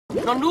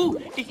Nå nu,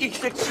 ich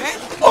sag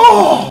fest.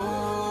 Oh,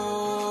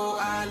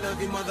 I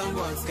love you more than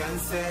words can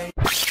say.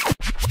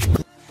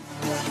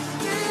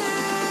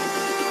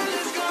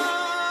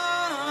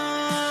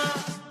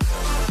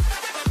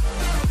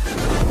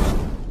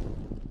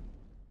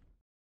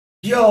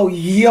 Yo,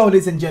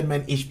 ladies and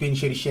gentlemen, ich bin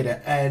Shae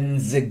und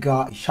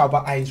sogar ich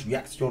habe ein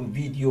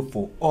Reaction-Video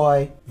für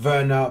euch.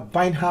 Werner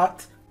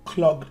Beinhart,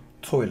 Clogged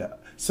Toilet.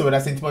 So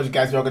that's it, much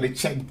guys, we're gonna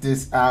check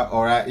this out.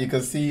 Alright, you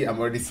can see I'm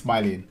already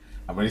smiling.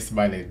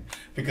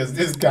 Because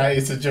this guy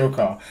is a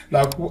joker.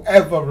 Like,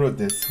 whoever wrote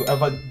this,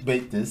 whoever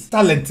made this,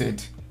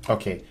 talented.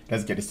 Okay,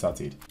 let's get it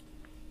started.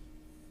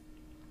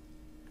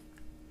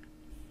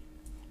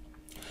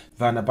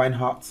 Werner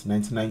Beinhart,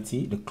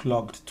 1990, The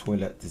Clogged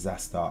Toilet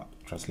Disaster.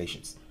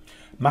 Translations.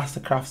 Master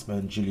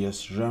craftsman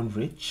Julius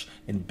Röhnrich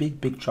in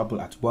big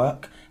trouble at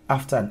work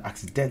after an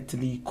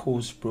accidentally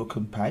caused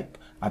broken pipe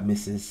at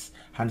Mrs.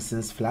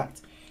 Hansen's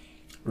flat.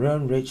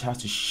 Röhnrich has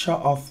to shut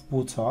off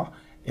water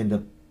in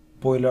the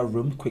boiler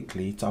room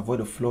quickly to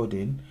avoid a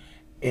flooding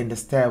in the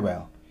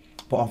stairwell,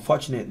 but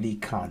unfortunately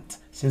can't,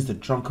 since the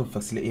drunken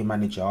facility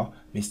manager,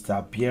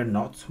 Mr.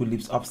 Beinhart, who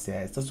lives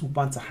upstairs, doesn't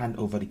want to hand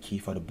over the key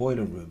for the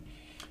boiler room.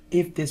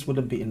 If this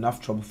wouldn't be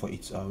enough trouble for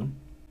its own,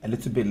 a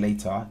little bit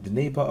later, the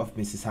neighbor of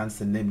Mrs.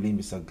 Hansen, namely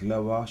Mr.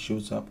 Glower,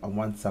 shows up and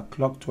wants a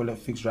clogged toilet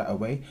fixed right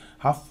away.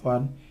 Have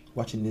fun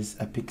watching this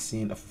epic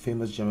scene of a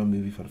famous German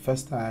movie for the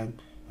first time.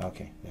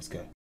 Okay, let's go.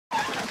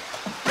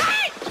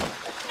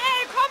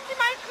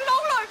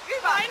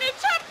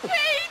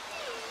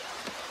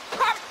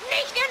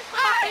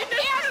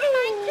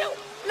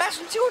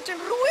 Lassen Sie uns in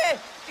Ruhe!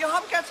 Wir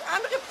haben ganz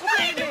andere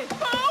Probleme!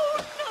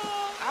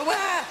 Aua!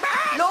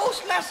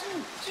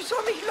 Loslassen! Sie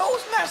sollen mich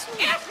loslassen!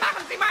 Erst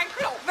machen Sie mein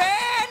Klo.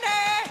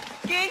 Werner!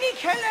 Geh in die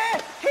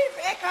Keller! Hilf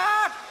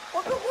Eckhard!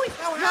 Und beruhig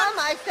Frau Hahn!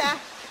 Meister!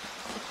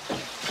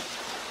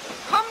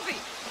 Kommen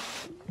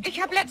Sie!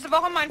 Ich habe letzte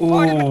Woche meinen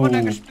Freund mit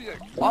runtergespült.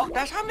 Ach,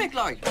 das haben wir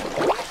gleich!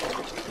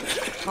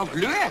 Frau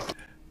Glöhr!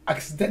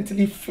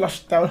 Accidentally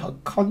flushed down her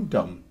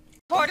condom.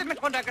 Heute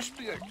mit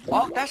runtergespült.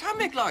 Ach, das haben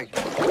wir gleich!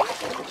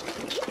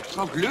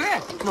 Frau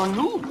Glöhr! Na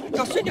nu,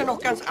 da sind ja noch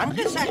ganz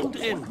andere Sachen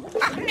drin.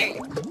 Ach nee,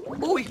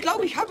 Oh, ich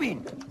glaube, ich habe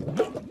ihn.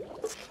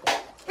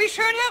 wie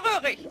schön,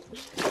 Herr Röhrig.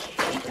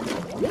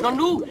 Na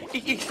nu,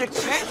 ich sitz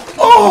fest.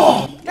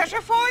 Oh! Das ist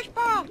ja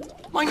furchtbar.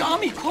 Mein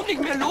Arm, ich komm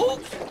nicht mehr los.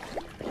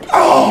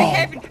 Oh! Ich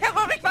helfe Ihnen. Herr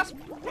Röhrig, was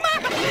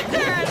machen Sie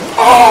denn?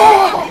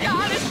 Oh! Ja,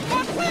 alles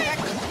schmutzig.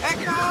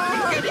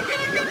 Eckhard!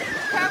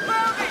 Herr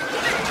Röhrig,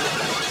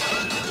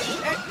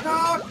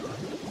 Eckhard!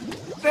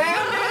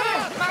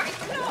 Werner! mach ich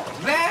noch.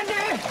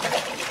 Werner!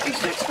 Ich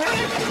sitz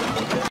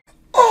fest.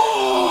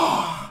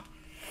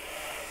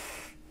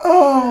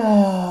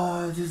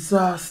 Oh,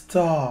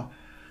 disaster.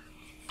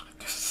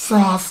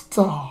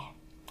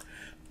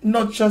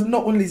 Not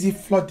only is it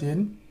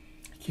flooding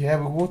here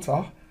with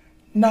water,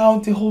 now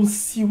the whole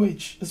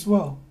sewage as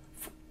well.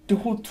 The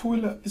whole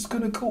toilet is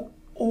gonna go.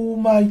 Oh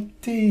my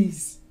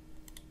days.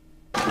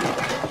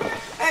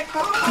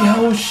 Eckhard! The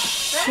whole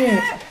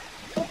shit.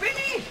 Wo bin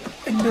ich?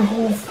 And the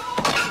whole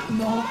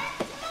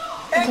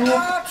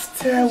Eckhard!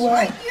 stairwell.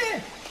 Seid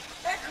ihr?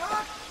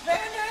 Eckhard!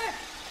 Werner!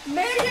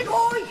 Meldet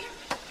euch!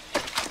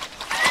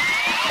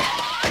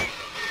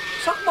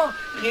 Sag mal,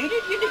 redet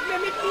ihr nicht mehr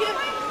mit mir?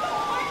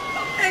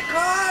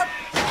 Eckhard!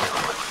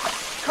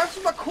 Kannst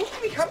du mal gucken,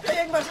 ich hab da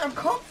irgendwas am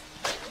Kopf?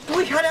 Du,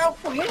 ich hatte auch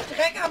vorhin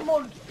Dreck am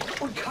Mund.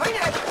 Und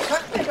keiner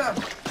sagt mir das.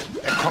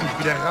 Er kommt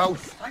wieder raus.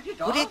 Seid ihr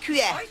da? Gute Kühe.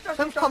 Weiß, dass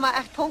ich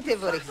 5,8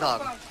 Punkte, würde ich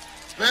sagen.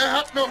 Wer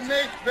hat noch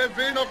nicht? Wer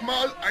will noch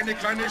mal eine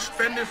kleine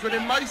Spende für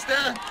den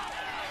Meister?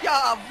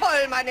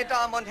 Jawohl, meine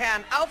Damen und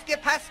Herren.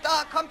 Aufgepasst,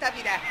 da kommt er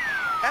wieder.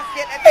 Das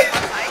wird etwas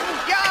zeigen.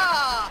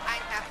 Ja,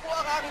 ein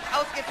hervorragend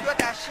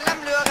ausgeführter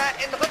Schlammlörer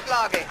in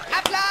Rücklage.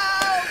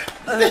 Applaus!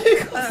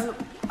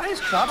 Alles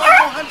klar,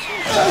 Frau Hansen?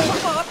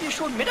 Sag mal, habt ihr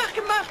schon Mittag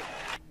gemacht?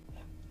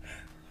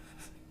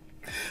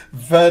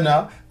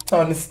 Werner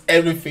turns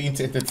everything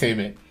into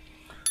entertainment.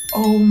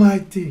 Oh my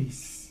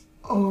days.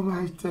 Oh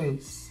my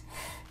days.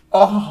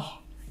 Oh.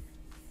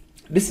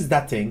 This is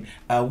that thing.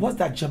 What's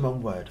that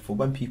German word for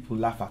when people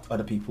laugh at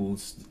other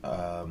people's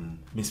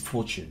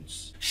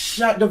misfortunes?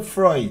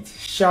 Schadenfreude.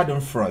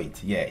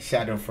 Schadenfreude. Yeah,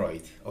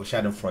 Schadenfreude. Or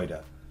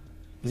Schadenfreude.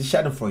 Is it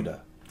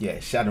Schadenfreude? Yeah,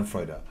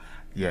 Schadenfreude.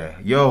 Yeah,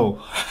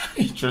 yo.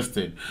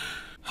 Interesting.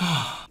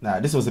 Nah,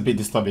 this was a bit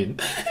disturbing.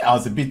 I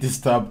was a bit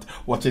disturbed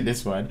watching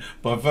this one.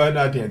 But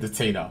Werner the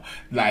entertainer,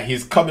 like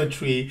his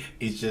commentary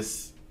is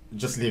just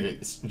leave it.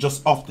 It's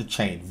just off the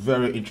chain.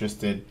 Very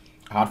interesting.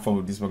 I had fun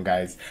with this one,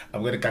 guys.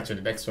 I'm gonna catch you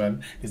in the next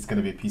one. It's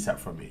gonna be a peace out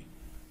from me.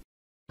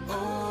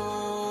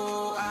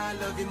 Oh, I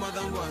love you more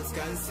than words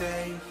can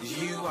say.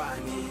 You are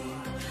me.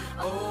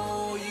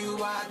 Oh,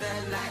 you are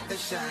the light that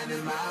shine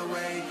in my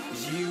way.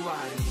 You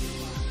are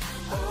me.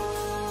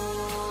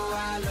 Oh,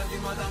 I love you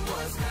more than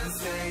words can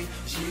say.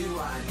 You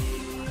are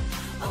me.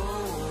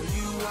 Oh,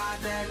 you are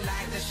the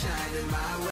light that shine in my way.